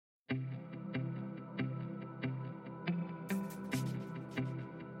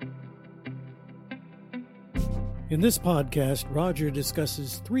In this podcast, Roger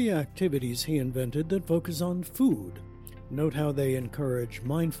discusses 3 activities he invented that focus on food. Note how they encourage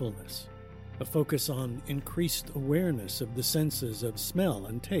mindfulness, a focus on increased awareness of the senses of smell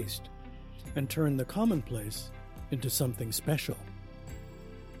and taste, and turn the commonplace into something special.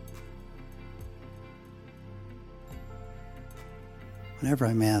 Whenever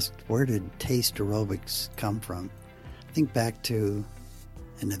I'm asked, where did taste aerobics come from? I think back to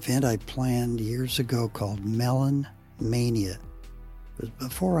an event I planned years ago called Melon Mania. It was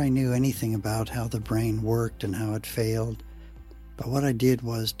before I knew anything about how the brain worked and how it failed. But what I did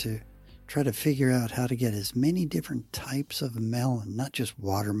was to try to figure out how to get as many different types of melon, not just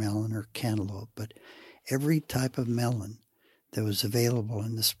watermelon or cantaloupe, but every type of melon that was available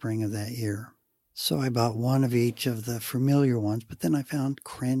in the spring of that year. So I bought one of each of the familiar ones, but then I found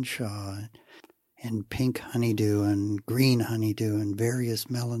Crenshaw and pink honeydew and green honeydew and various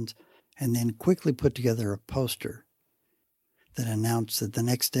melons, and then quickly put together a poster that announced that the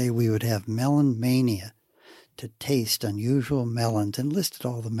next day we would have Melon Mania to taste unusual melons, and listed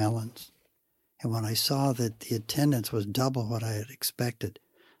all the melons. And when I saw that the attendance was double what I had expected,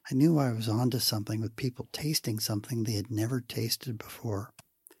 I knew I was onto something with people tasting something they had never tasted before.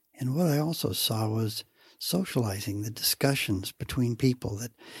 And what I also saw was socializing, the discussions between people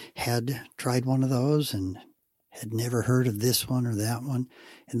that had tried one of those and had never heard of this one or that one.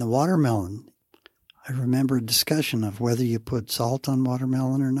 And the watermelon, I remember a discussion of whether you put salt on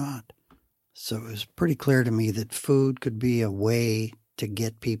watermelon or not. So it was pretty clear to me that food could be a way to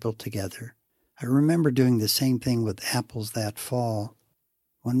get people together. I remember doing the same thing with apples that fall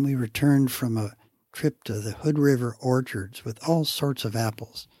when we returned from a trip to the Hood River orchards with all sorts of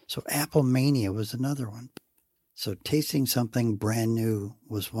apples. So Apple Mania was another one. So tasting something brand new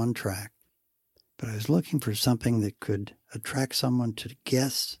was one track. But I was looking for something that could attract someone to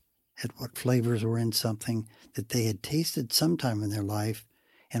guess at what flavors were in something that they had tasted sometime in their life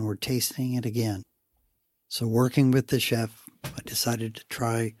and were tasting it again. So working with the chef, I decided to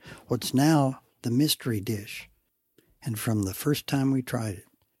try what's now the mystery dish. And from the first time we tried it,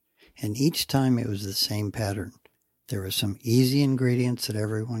 and each time it was the same pattern. There were some easy ingredients that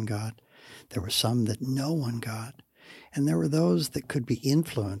everyone got. There were some that no one got. And there were those that could be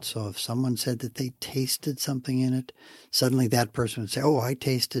influenced. So if someone said that they tasted something in it, suddenly that person would say, oh, I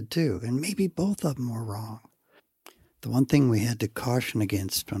tasted too. And maybe both of them were wrong. The one thing we had to caution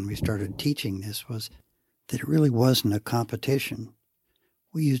against when we started teaching this was that it really wasn't a competition.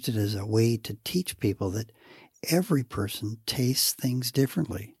 We used it as a way to teach people that every person tastes things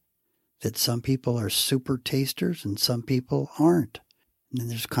differently. That some people are super tasters and some people aren't. And then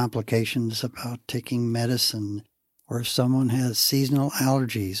there's complications about taking medicine, or if someone has seasonal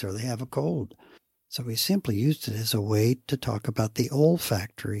allergies or they have a cold. So we simply used it as a way to talk about the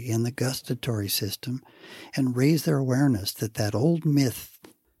olfactory and the gustatory system and raise their awareness that that old myth,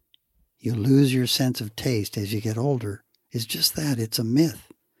 you lose your sense of taste as you get older, is just that, it's a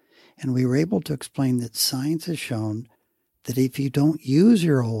myth. And we were able to explain that science has shown that if you don't use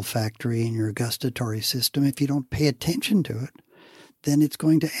your olfactory and your gustatory system, if you don't pay attention to it, then it's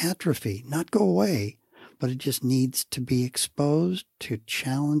going to atrophy, not go away, but it just needs to be exposed to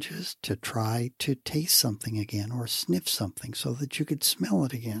challenges to try to taste something again or sniff something so that you could smell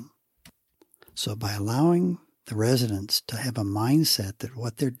it again. So by allowing the residents to have a mindset that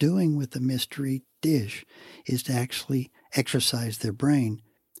what they're doing with the mystery dish is to actually exercise their brain,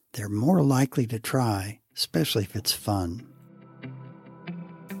 they're more likely to try, especially if it's fun.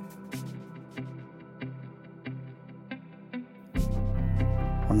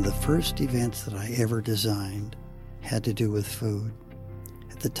 One of the first events that I ever designed had to do with food.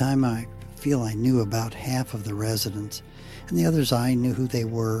 At the time, I feel I knew about half of the residents, and the others I knew who they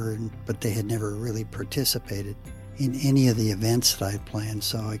were, but they had never really participated in any of the events that I had planned.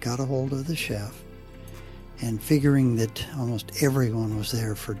 So I got a hold of the chef, and figuring that almost everyone was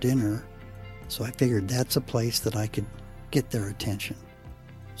there for dinner, so I figured that's a place that I could get their attention.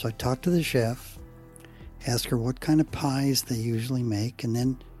 So I talked to the chef, asked her what kind of pies they usually make, and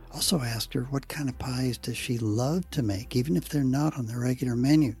then also asked her what kind of pies does she love to make, even if they're not on the regular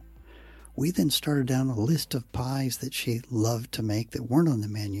menu. We then started down a list of pies that she loved to make that weren't on the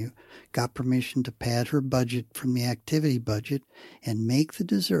menu, got permission to pad her budget from the activity budget, and make the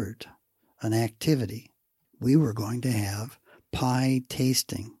dessert an activity. We were going to have pie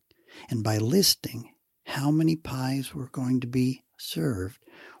tasting. And by listing how many pies were going to be served,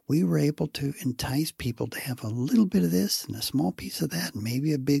 we were able to entice people to have a little bit of this and a small piece of that and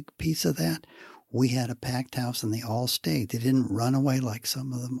maybe a big piece of that. We had a packed house and they all stayed. They didn't run away like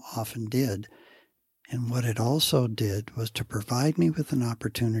some of them often did. And what it also did was to provide me with an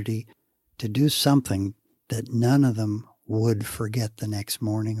opportunity to do something that none of them would forget the next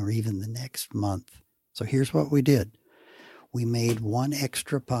morning or even the next month. So here's what we did. We made one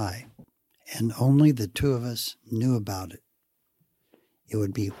extra pie, and only the two of us knew about it. It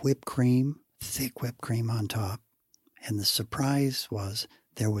would be whipped cream, thick whipped cream on top, and the surprise was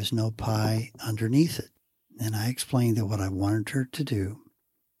there was no pie underneath it. And I explained that what I wanted her to do,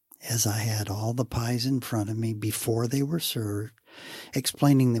 as I had all the pies in front of me before they were served,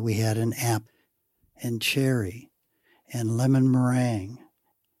 explaining that we had an apple and cherry and lemon meringue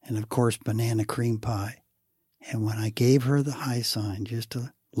and, of course, banana cream pie. And when I gave her the high sign just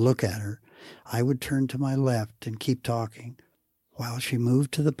to look at her, I would turn to my left and keep talking while she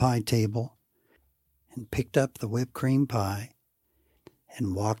moved to the pie table and picked up the whipped cream pie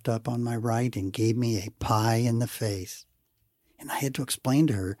and walked up on my right and gave me a pie in the face. And I had to explain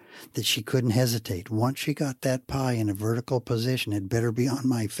to her that she couldn't hesitate. Once she got that pie in a vertical position, it better be on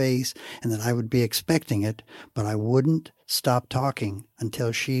my face, and that I would be expecting it, but I wouldn't stop talking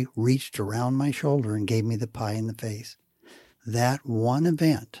until she reached around my shoulder and gave me the pie in the face. That one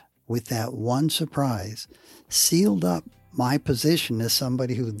event, with that one surprise, sealed up my position as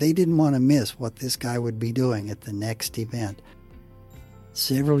somebody who they didn't want to miss what this guy would be doing at the next event.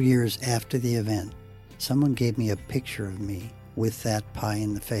 Several years after the event, someone gave me a picture of me with that pie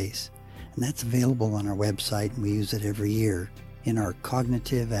in the face. And that's available on our website, and we use it every year in our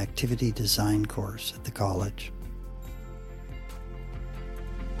Cognitive Activity Design course at the college.